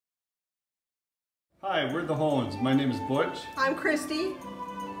Hi, we're the Hohns. My name is Butch. I'm Christy.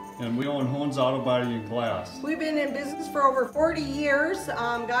 And we own Hohn's Auto Body and Glass. We've been in business for over 40 years.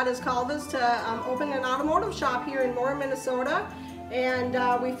 God has called us to open an automotive shop here in Moore, Minnesota. And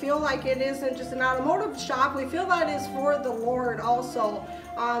we feel like it isn't just an automotive shop. We feel that is for the Lord also.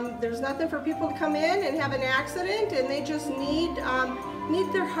 There's nothing for people to come in and have an accident, and they just need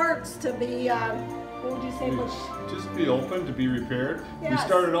their hearts to be, what would you say, Butch? Just be open to be repaired. Yes. We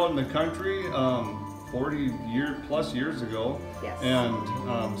started out in the country 40 plus years ago. Yes.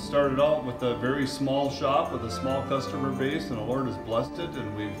 And started out with a very small shop with a small customer base, and the Lord has blessed it,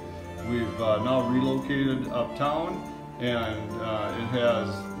 and we've now relocated uptown, and it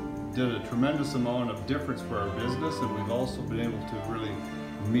has did a tremendous amount of difference for our business, and we've also been able to really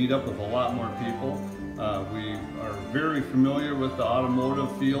meet up with a lot more people. We are very familiar with the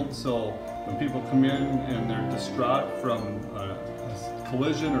automotive field, so when people come in and they're distraught from a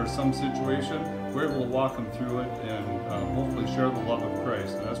collision or some situation, we're able to walk them through it and hopefully share the love of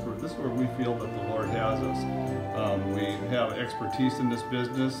Christ. And this is where we feel that the Lord has us. We have expertise in this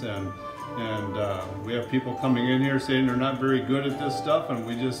business, and we have people coming in here saying they're not very good at this stuff, and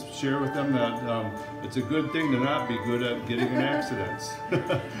we just share with them that it's a good thing to not be good at getting in accidents.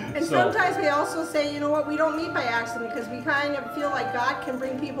 And sometimes we also say, you know what, we don't meet by accident, because we kind of feel like God can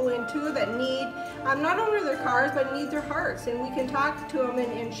bring people in too that need not only their cars but need their hearts, and we can talk to them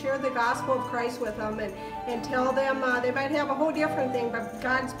and share the gospel of Christ with them and tell them they might have a whole different thing, but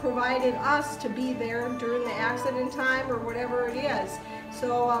God's provided us to be there during the accident time or whatever it is.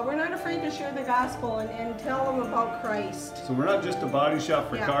 So we're not afraid to share the gospel and tell them about Christ. So we're not just a body shop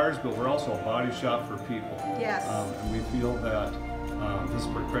for cars, but we're also a body shop for people. Yes. And we feel that this is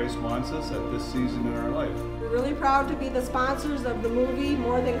where Christ wants us at this season in our life. We're really proud to be the sponsors of the movie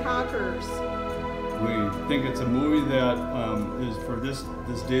More Than Conquerors. We think it's a movie that is for this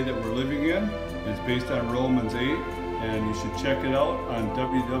day that we're living in. It's based on Romans 8, and you should check it out on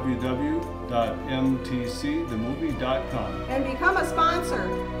www.mtcthemovie.com. And become a sponsor.